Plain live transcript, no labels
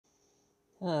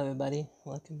Hello everybody,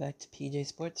 welcome back to PJ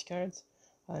Sports Cards.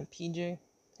 I'm PJ,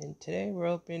 and today we're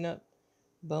opening up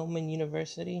Bowman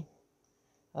University.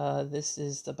 This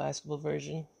is the basketball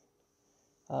version.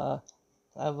 I've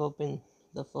opened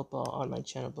the football on my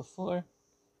channel before.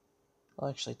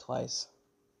 Well, actually twice.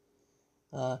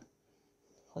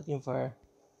 Looking for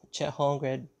Chet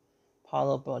Holmgren,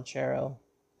 Paulo Banchero,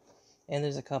 and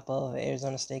there's a couple of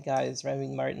Arizona State guys, Remy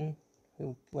Martin,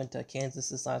 who went to Kansas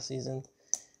this last season,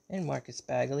 and Marcus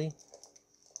Bagley.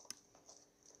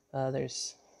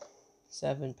 There's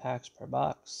 7 packs per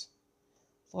box,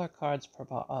 4 cards per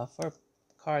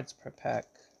pack,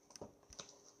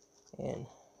 and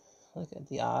look at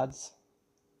the odds.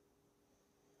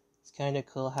 It's kind of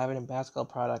cool having a basketball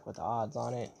product with odds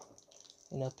on it.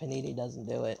 You know, Panini doesn't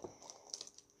do it.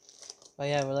 But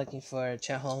yeah, we're looking for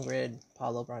Chet Holmgren,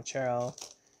 Paulo Banchero,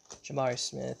 Jamari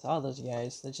Smith, all those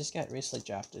guys that just got recently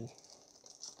drafted.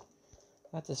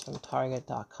 Got this from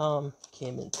Target.com,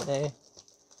 came in today.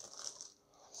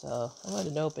 So I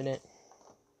wanted to open it.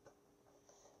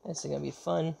 This is gonna be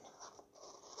fun.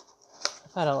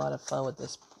 I've had a lot of fun with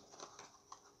this,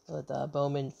 with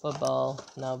Bowman football,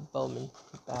 now Bowman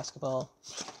basketball.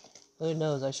 Who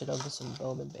knows? I should open some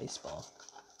Bowman baseball.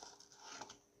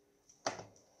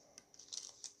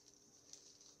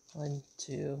 1,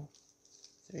 2,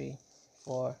 3,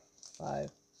 4,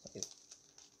 5. Wait.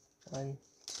 1,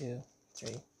 2,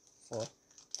 3, 4,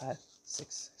 5,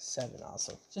 6, 7.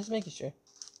 Awesome. Just making sure.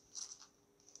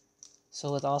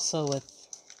 So with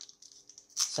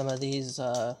some of these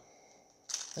in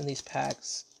these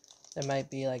packs, there might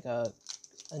be like a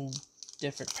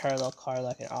different parallel card,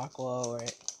 like an aqua or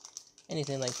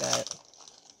anything like that.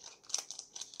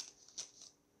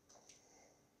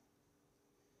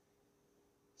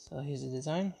 So here's the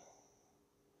design.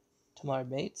 Tamar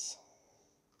Bates,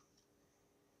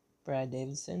 Brad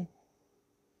Davidson,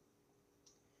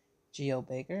 Geo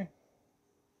Baker,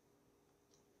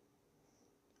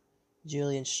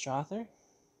 Julian Strother,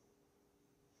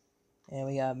 and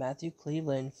we got Matthew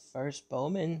Cleveland, first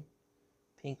Bowman,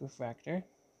 pink refractor.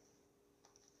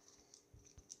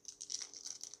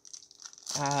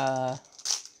 I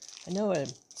know where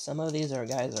some of these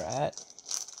guys are at.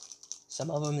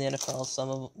 Some of them in the NFL, some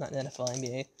of them, not in the NFL,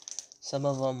 NBA. Some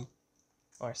of them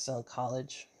are still in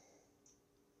college.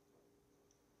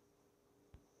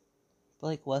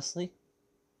 Blake Wesley,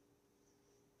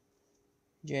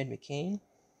 Jared McCain.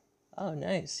 Oh,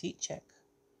 nice, heat check.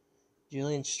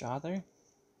 Julian Strother,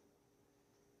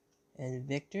 and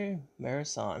Victor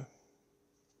Marison.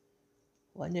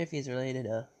 Wonder if he's related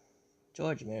to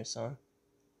George Marison.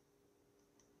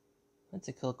 That's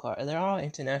a cool card. They're all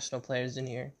international players in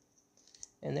here.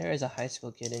 And there is a high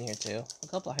school kid in here too. A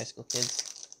couple of high school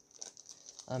kids.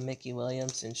 Mickey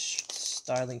Williams and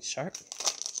Starling Sharp.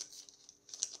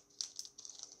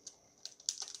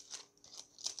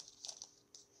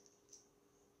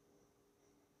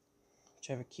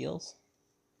 Trevor Keels.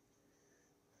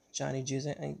 Johnny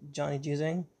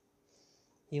Juzang.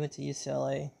 He went to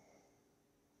UCLA.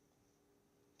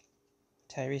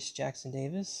 Tyrese Jackson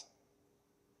Davis.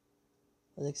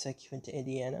 It looks like he went to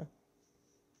Indiana.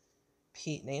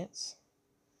 Pete Nance.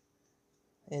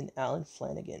 And Alan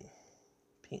Flanagan.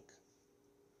 Pink.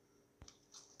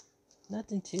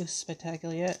 Nothing too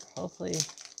spectacular yet. Hopefully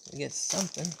we get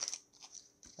something.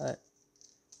 But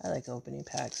I like opening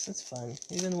packs. It's fun.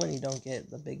 Even when you don't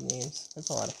get the big names. It's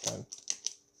a lot of fun.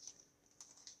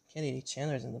 Kennedy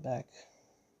Chandler's in the back.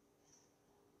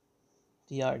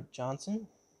 D.R. Johnson.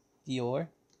 Dior.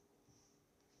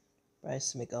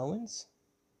 Bryce McOwens.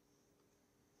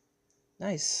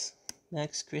 Nice.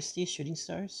 Max Christie, Shooting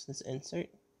Stars. This insert.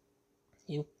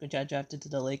 He got drafted to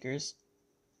the Lakers.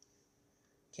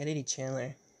 Kennedy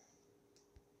Chandler.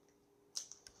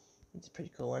 It's a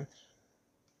pretty cool one.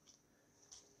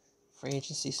 Free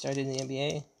agency started in the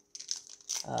NBA.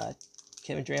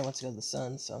 Kevin Durant wants to go to the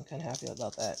Suns, so I'm kind of happy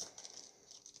about that.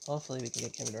 Hopefully we can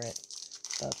get Kevin Durant.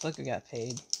 Booker got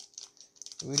paid.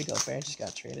 Rudy Gobert just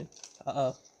got traded.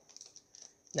 Uh-oh.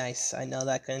 Nice. I know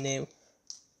that kind of name.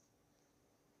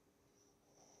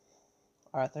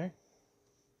 Arthur.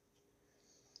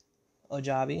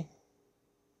 Ojabi.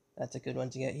 That's a good one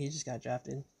to get. He just got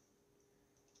drafted.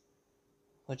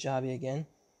 Ojabi again.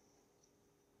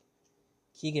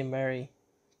 Keegan Murray.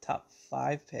 Top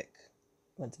 5 pick.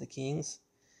 Went to the Kings.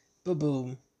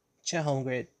 Boom. Chet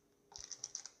Holmgren.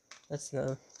 That's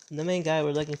the main guy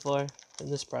we're looking for in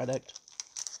this product.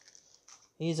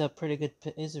 He's a pretty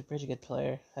good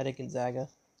player out of Gonzaga.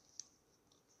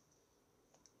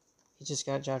 He just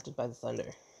got drafted by the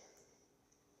Thunder.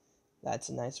 That's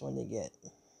a nice one to get.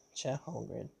 Chet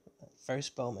Holmgren,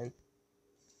 first Bowman.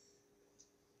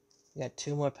 We got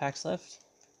 2 more packs left.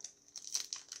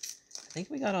 I think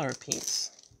we got all our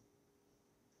pinks.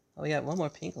 Oh, we got 1 more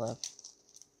pink left.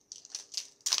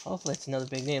 Hopefully it's another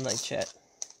big name like Chet.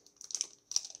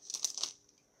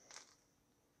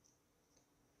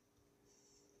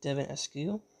 Devin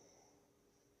Askew.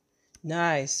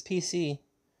 Nice. PC.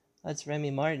 That's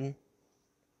Remy Martin.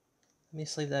 Let me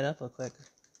sleeve that up real quick.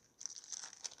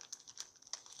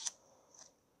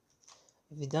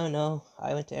 If you don't know,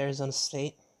 I went to Arizona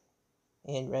State.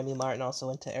 And Remy Martin also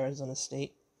went to Arizona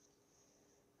State.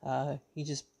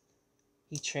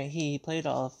 He played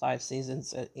all 5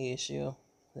 seasons at ASU.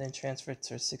 Then transferred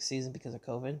to 6th season because of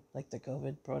COVID. Like the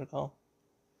COVID protocol.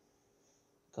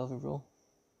 COVID rule.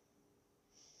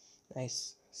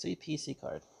 Nice. Sweet PC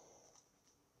card.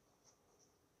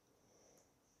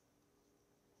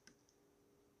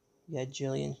 You got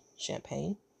Julian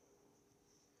Champagne.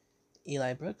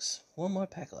 Eli Brooks. 1 more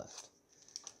pack left.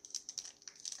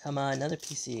 Come on, another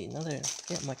PC.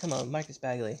 Come on, Marcus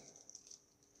Bagley.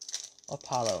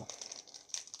 Apollo.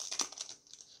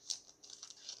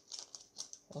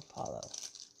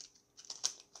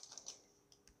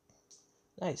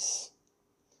 Nice.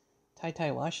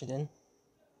 Ty Washington.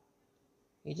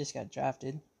 He just got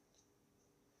drafted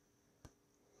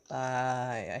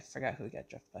by, I forgot who he got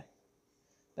drafted by.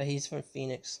 But he's from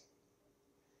Phoenix.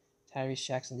 Tyrese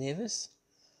Jackson Davis.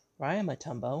 Ryan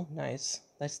Mutombo. Nice.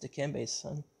 That's Dikembe's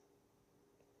son.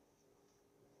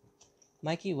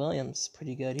 Mikey Williams.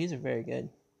 Pretty good. He's very good.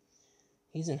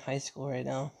 He's in high school right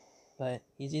now. But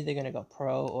he's either going to go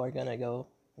pro or going to go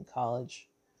in college.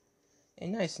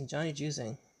 And nice. And Johnny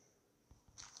Juzang.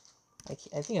 I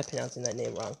think I'm pronouncing that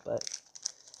name wrong, but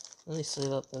let me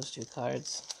sleeve up those 2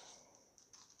 cards.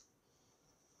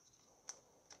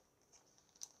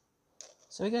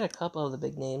 So we got a couple of the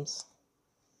big names.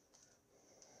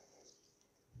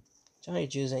 Johnny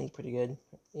Juzang's pretty good.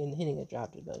 He didn't get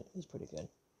drafted, but he's pretty good.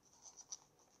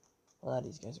 A lot of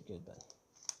these guys are good, but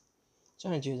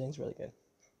Johnny Juzang's really good.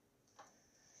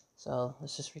 So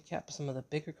let's just recap some of the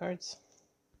bigger cards.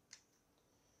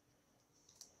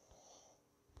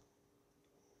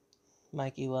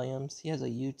 Mikey Williams. He has a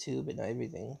YouTube and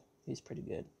everything. He's pretty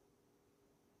good.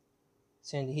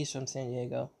 He's from San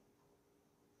Diego.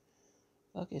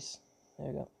 Focus. There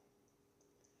we go.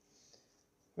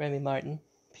 Remy Martin.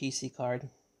 PC card.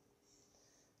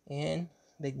 And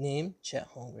big name, Chet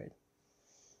Holmgren.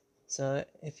 So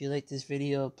if you like this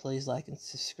video, please like and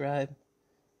subscribe.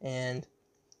 And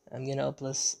I'm going to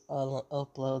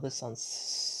upload this on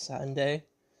Sunday.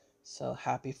 So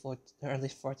happy early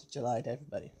 4th of July to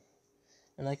everybody.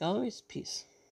 And like always, peace.